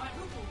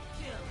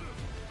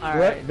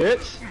 Alright,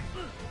 bitch.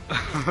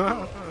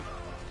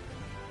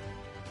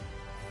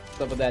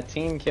 What's up with that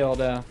team kill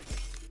though?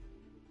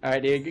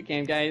 Alright, dude, good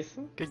game, guys.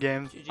 Good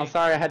game. I'm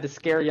sorry I had to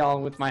scare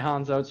y'all with my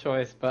Hanzo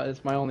choice, but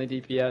it's my only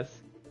DPS.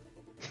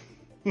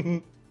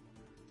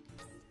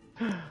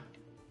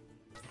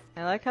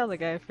 I like how the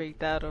guy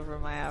freaked out over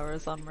my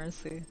hours on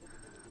Mercy.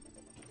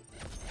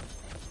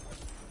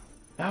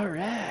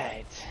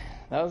 Alright.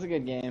 That was a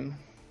good game.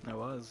 It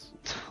was.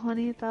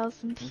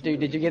 20,000. Dude,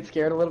 did you get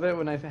scared a little bit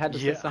when I had to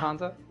Yeah. switch to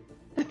Hanzo?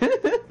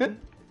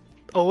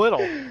 A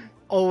little.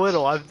 A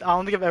little. I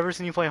don't think I've ever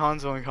seen you play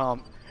Hanzo in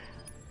comp.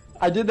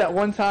 I did that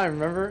one time,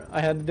 remember?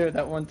 I had to do it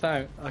that one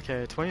time.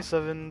 Okay,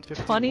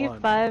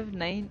 27-51.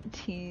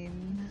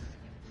 25-19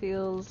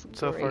 feels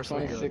So great. far, so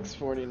good.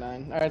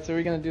 26-49. Alright, so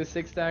we're gonna do a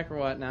 6-stack or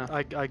what now?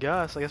 I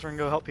guess. I guess we're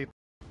gonna go help people.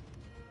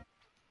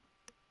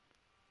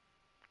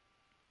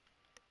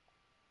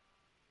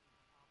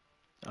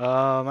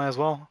 Might as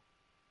well.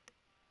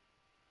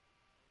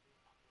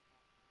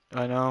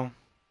 I know.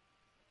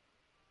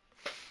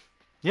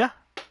 Yeah,